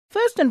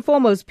First and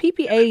foremost,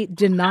 PPA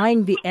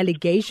denying the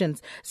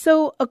allegations.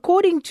 So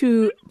according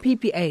to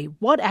PPA,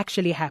 what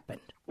actually happened?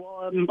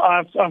 Well,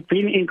 I've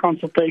been in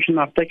consultation.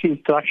 I've taken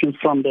instructions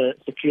from the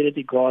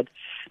security guard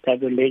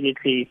that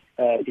immediately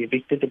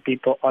evicted the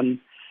people on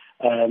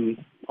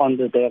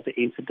the day of the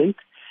incident.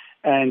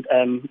 And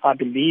I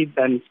believe,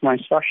 and it's my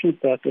instructions,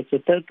 that it's a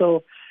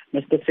total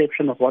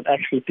misperception of what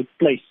actually took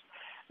place.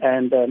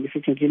 And if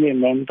you can give me a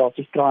moment, I'll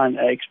just try and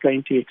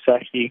explain to you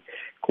exactly,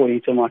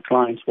 according to my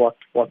clients, what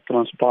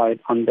transpired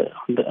on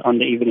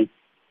the evening.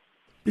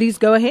 Please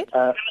go ahead.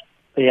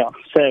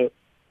 So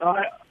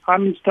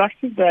I'm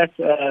instructed that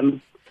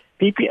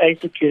PPA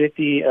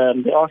Security,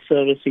 they are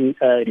servicing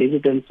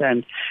residents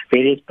and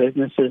various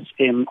businesses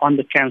on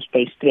the Camps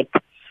Bay Strip.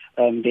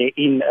 They're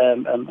in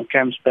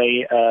Camps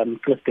Bay,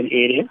 Clifton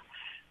area,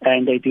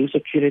 and they do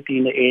security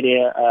in the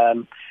area.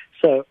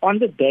 So on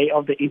the day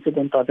of the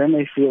incident, I don't know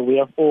if you're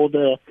aware of all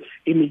the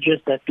images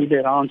that did the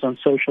rounds on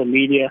social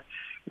media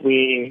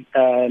where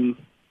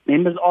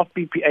members of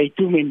PPA,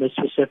 two members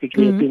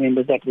specifically, two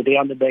members that were there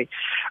on the day,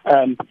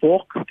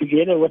 walk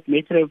together with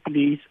Metro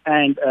Police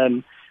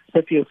and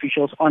city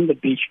officials on the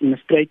beach in a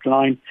straight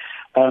line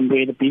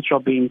where the beach are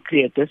being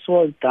cleared. This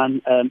was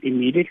done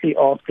immediately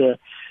after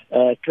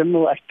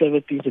criminal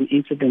activities and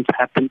incidents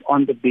happened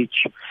on the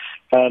beach,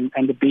 and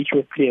the beach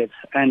were cleared.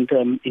 And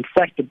in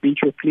fact, the beach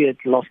were cleared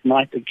last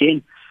night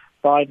again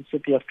by the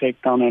City of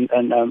Cape Town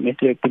and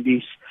Metro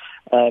Police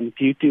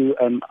due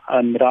to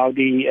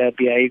rowdy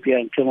behavior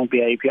and criminal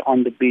behavior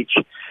on the beach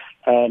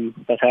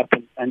that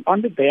happened. And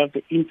on the day of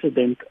the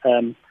incident,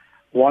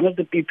 one of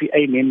the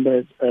PPA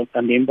members,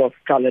 a member of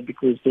color,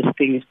 because this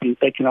thing has been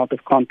taken out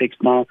of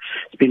context now,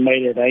 it's been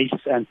made a race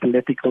and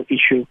political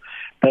issue,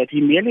 but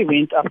he merely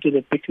went up to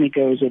the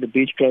picnickers or the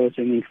beachgoers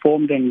and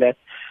informed them that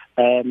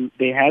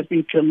there has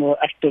been criminal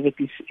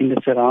activities in the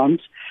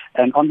surrounds,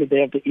 and on the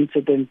day of the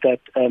incident that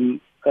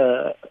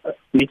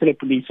Metro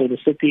Police or the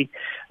city,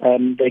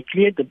 they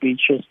cleared the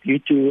beaches due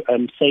to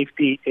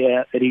safety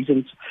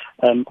reasons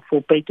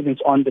for patrons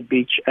on the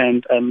beach,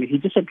 and he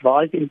just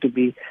advised them to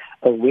be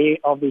aware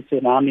of the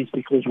surroundings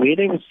because where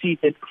they were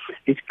seated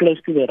is close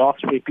to the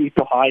rocks where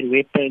people hide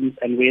weapons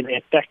and where they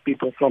attack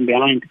people from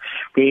behind,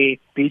 where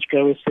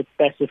beachgoers sit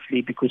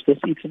passively because this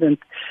incident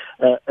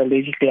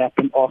allegedly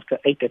happened after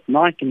 8 at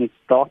night and it's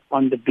dark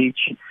on the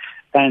beach.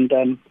 And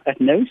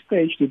at no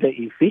stage did they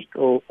evict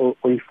or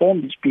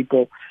inform these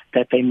people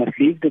that they must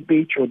leave the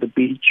beach or the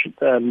beach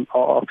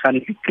are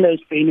currently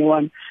closed for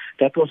anyone.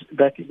 That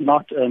is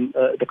not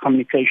the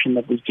communication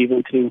that was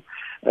given to,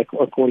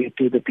 according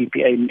to the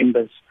PPA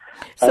members.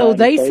 So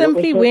they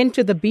simply went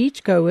to the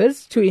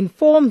beachgoers to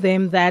inform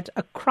them that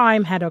a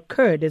crime had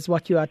occurred, is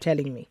what you are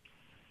telling me.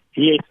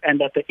 Yes,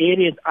 and that the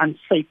area is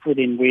unsafe for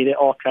them where they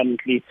are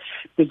currently,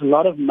 because a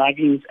lot of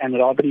muggings and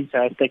robberies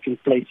have taken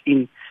place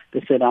in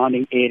the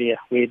surrounding area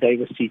where they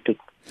were seated.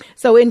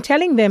 So in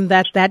telling them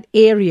that that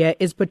area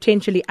is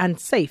potentially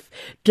unsafe,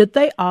 did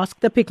they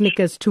ask the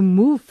picnickers to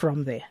move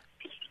from there?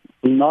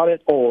 Not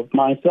at all.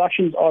 My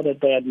instructions are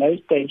that they at no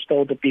stage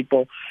told the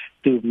people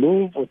to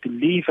move or to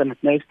leave, and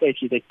at no stage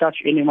did they touch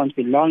anyone's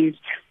belongings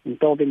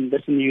and told them,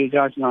 listen, you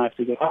guys now have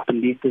to go up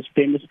and leave this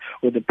premise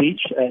or the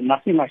beach.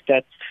 Nothing like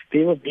that.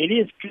 There were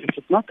various groups.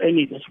 It's not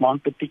only this one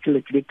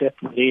particular group that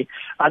were there.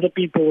 Other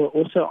people were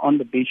also on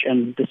the beach,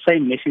 and the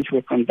same message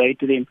was conveyed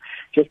to them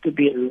just to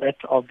be alert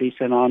of the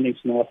surroundings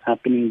and what's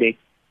happening there.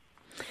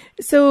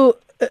 So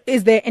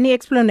is there any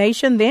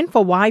explanation then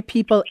for why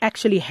people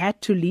actually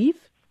had to leave?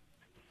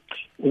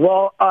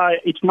 Well,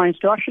 it's my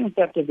instructions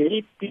that the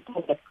very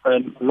people that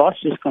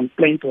lodged this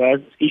complaint or has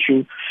this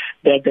issue,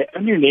 that they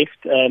only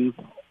left an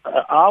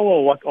hour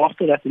or what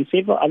after that, and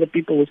several other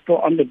people were still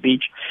on the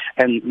beach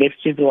and left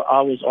several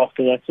hours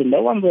after that. So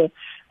no one was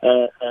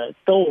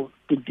told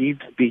to leave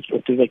the beach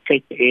or to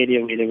vacate the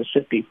area where they were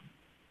sitting.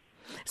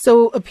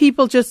 So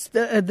people just,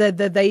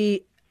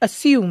 they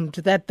assumed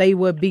that they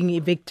were being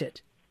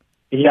evicted?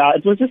 Yeah,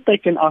 it was just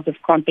taken out of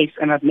context,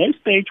 and at no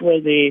stage were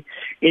there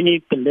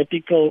any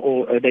political,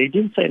 or they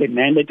didn't say they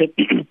mandated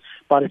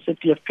by the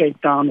City of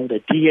Cape Town or the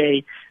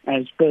DA,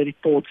 as per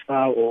reports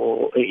now,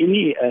 or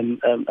any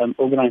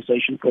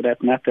organization for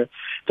that matter.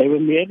 They were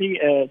merely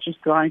just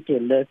trying to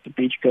alert the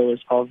beachgoers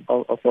of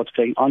what's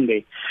going on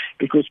there,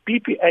 because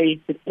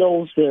PPA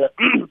patrols the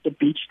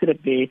beach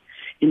strip there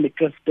in the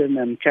Clifton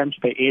and Camps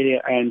Bay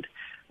area, and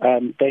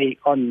they,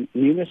 on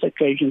numerous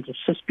occasions,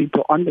 assist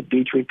people on the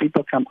beach where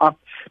people come up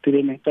to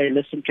them and say,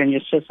 listen, can you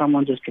assist?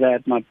 Someone just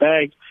grabbed my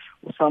bag,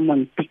 or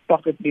someone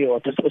pickpocketed me,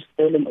 or this was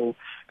stolen, or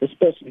this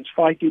person is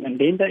fighting. And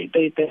then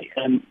they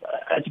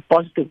as a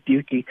positive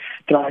duty,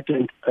 try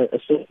to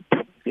assist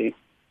people.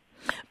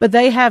 But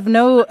they have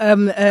no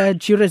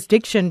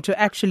jurisdiction to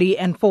actually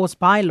enforce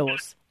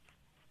bylaws?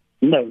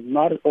 No,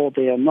 not at all.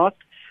 They are not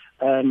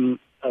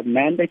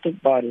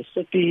mandated by the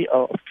City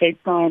of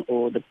Cape Town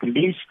or the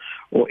police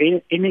or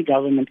any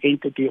government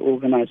entity or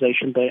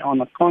organization. They are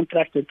not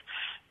contracted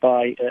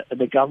by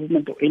the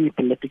government or any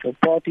political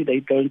party. They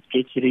don't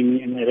get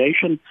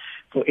remuneration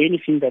for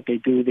anything that they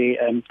do. They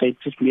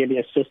just merely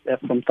assist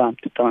from time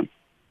to time.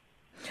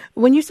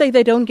 When you say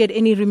they don't get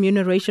any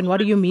remuneration, what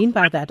do you mean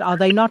by that? Are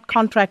they not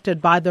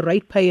contracted by the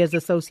Ratepayers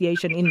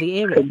Association in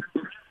the area?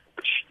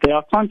 They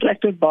are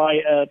contracted by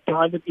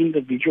private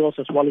individuals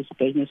as well as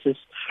businesses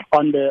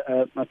on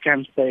the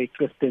Camps Bay,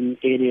 Clifton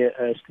area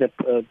strip,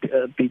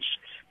 beach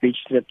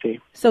strip there.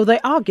 So they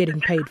are getting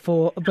paid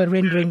for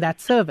rendering that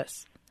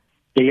service?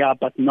 They are,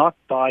 but not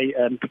by,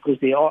 because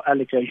there are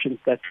allegations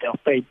that they are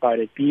paid by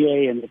the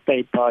DA and they're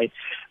paid by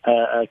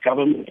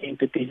government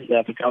entities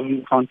that have a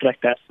government contract.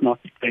 That's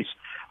not the case.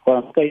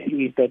 What I'm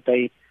saying is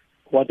that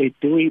what they're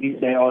doing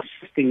is they are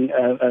assisting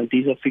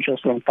these officials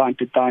from time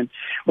to time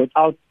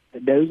without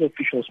those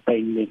officials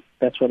paying them.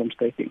 That's what I'm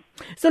stating.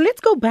 So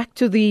let's go back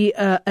to the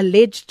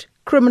alleged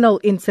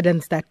criminal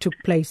incidents that took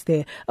place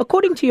there.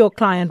 According to your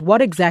client,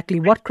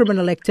 what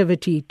criminal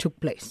activity took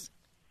place?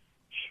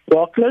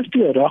 Well, close to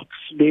the rocks,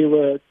 there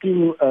were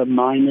two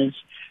minors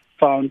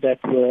found that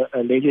were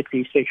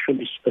allegedly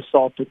sexually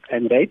assaulted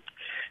and raped.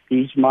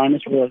 These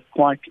minors were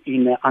quite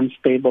in an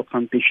unstable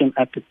condition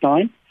at the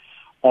time.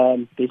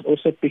 There's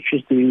also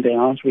pictures during the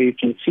rounds where you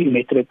can see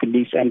Metro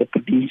Police and the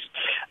police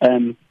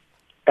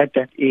at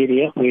that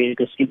area where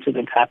this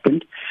incident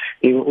happened.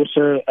 There were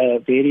also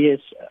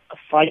various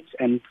fights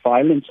and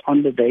violence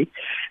on the day.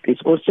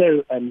 There's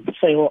also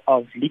sale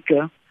of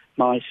liquor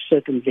by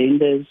certain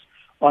vendors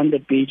on the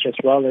beach, as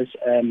well as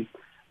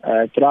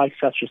drugs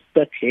such as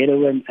pit,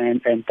 heroin,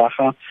 and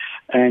baja.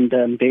 And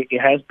there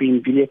has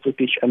been video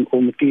footage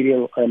or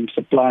material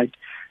supplied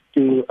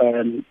to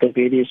the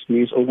various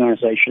news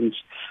organizations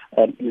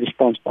in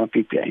response by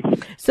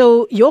PPA.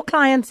 So your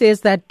client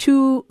says that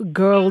 2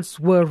 girls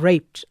were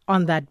raped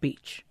on that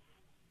beach.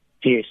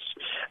 Yes,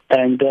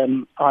 and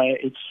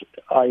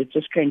it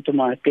just came to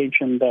my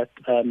attention that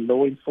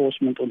law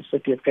enforcement on the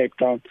City of Cape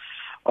Town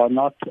are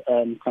not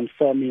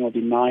confirming or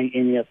denying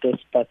any of this,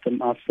 but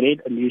I've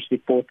read a news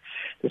report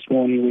this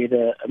morning where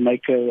the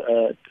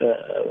Mako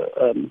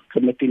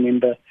committee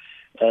member,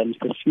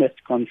 Mr. Smith,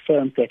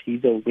 confirmed that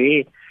he's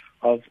aware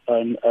of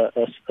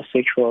a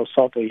sexual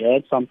assault, or he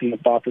heard something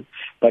about it,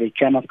 but he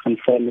cannot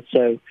confirm it.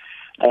 So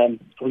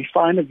we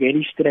find it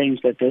very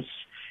strange that this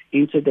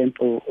incident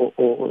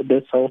or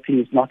this whole thing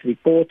is not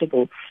reported,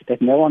 or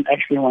that no one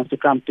actually wants to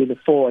come to the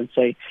fore and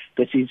say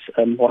this is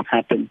what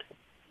happened.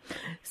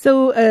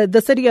 So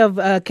the City of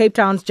Cape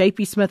Town's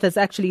JP Smith has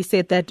actually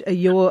said that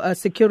your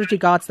security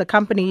guards, the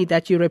company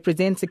that you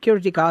represent,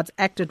 security guards,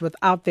 acted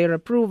without their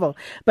approval.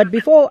 But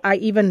before I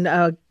even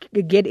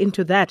get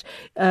into that,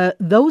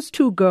 those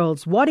 2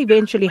 girls, what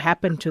eventually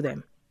happened to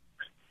them?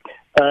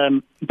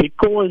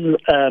 Because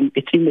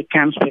it's in the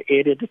Camps Bay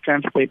area, the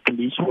Camps Bay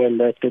police were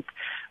alerted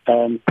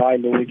by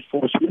law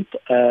enforcement.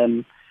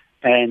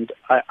 And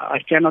I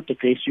cannot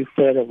address you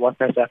further what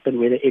has happened,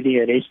 whether any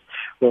arrests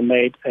were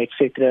made,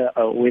 etc.,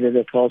 whether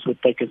the girls were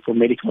taken for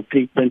medical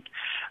treatment.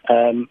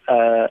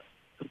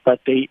 But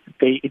it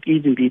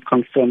is indeed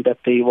confirmed that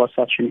there was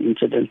such an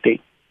incident there.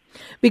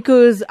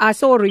 Because I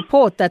saw a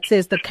report that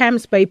says the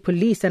Camps Bay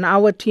Police, and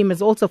our team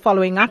is also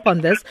following up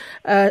on this,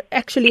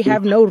 actually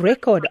have no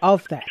record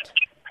of that.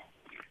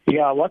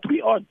 Yeah, what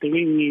we are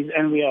doing is,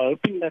 and we are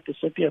hoping that the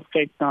City of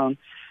Cape Town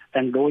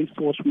and law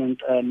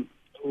enforcement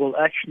will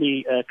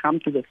actually come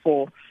to the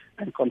fore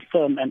and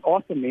confirm and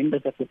ask the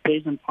members that were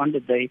present on the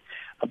day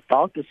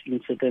about this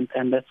incident,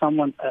 and that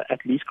someone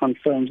at least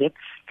confirms it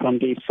from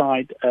their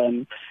side.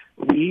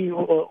 We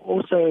were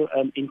also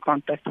in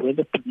contact with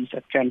the police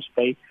at Camps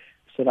Bay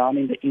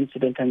surrounding the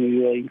incident, and we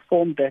were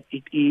informed that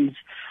it is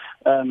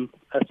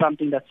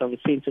something that's of a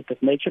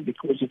sensitive nature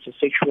because it's a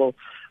sexual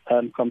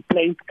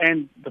complaint,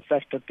 and the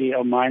fact that there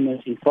are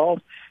minors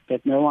involved,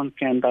 that no one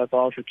can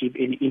divulge or give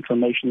any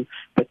information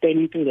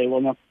pertaining to. They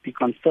will not be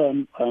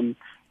confirmed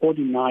or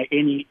deny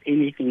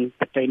anything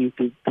pertaining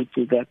to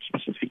that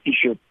specific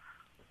issue.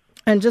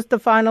 And just the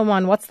final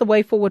one, what's the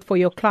way forward for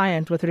your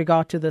client with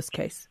regard to this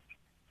case?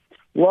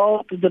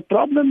 Well, the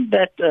problem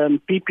that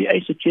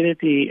PPA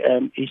Security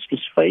is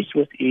faced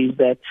with is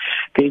that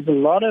there's a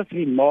lot of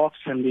remarks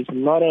and there's a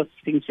lot of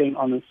things going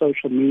on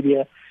social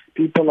media.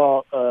 People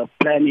are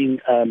planning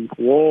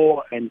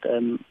war, and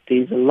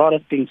there's a lot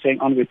of things going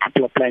on where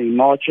people are planning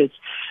marches.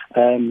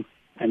 And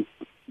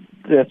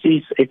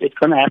it's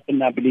going to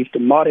happen, I believe,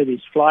 tomorrow.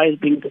 There's flyers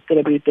being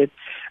distributed,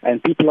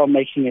 and people are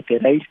making it a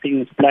race thing.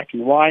 It's black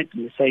and white,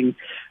 and they're saying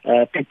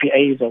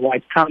PPA is a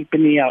white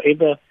company.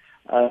 However,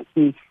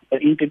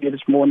 an interview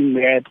this morning,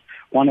 we had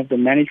one of the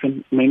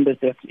management members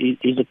that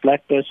is a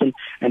black person,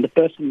 and the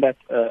person that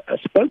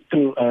spoke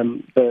to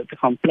the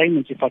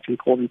complainants, if I can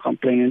call them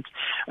complainants,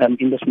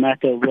 in this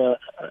matter were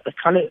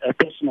a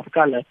person of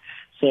color.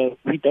 So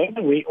we don't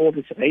know where all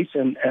this race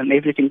and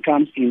everything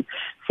comes in.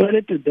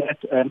 Further to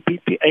that,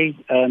 PPA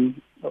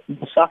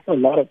will suffer a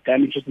lot of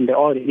damages, and they're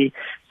already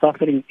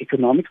suffering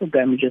economical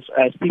damages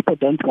as people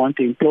don't want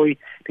to employ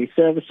their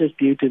services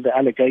due to the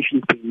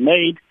allegations being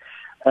made,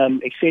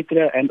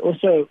 etc. And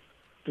also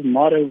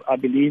tomorrow, I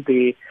believe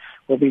there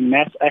will be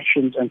mass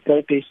actions and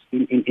protests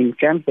in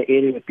Camps Bay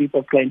area where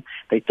people claim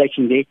they're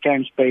taking their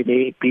Camps Bay,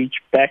 their beach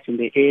back in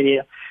their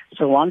area.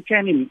 So one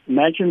can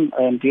imagine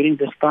during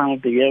this time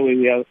of the year where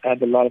we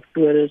have a lot of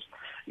tourists,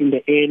 in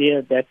the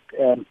area that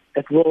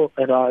it will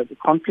arise,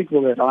 conflict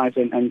will arise,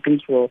 and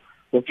things will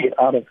get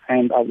out of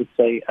hand, I would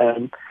say.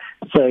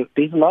 So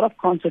there's a lot of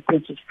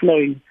consequences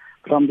flowing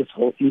from this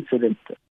whole incident.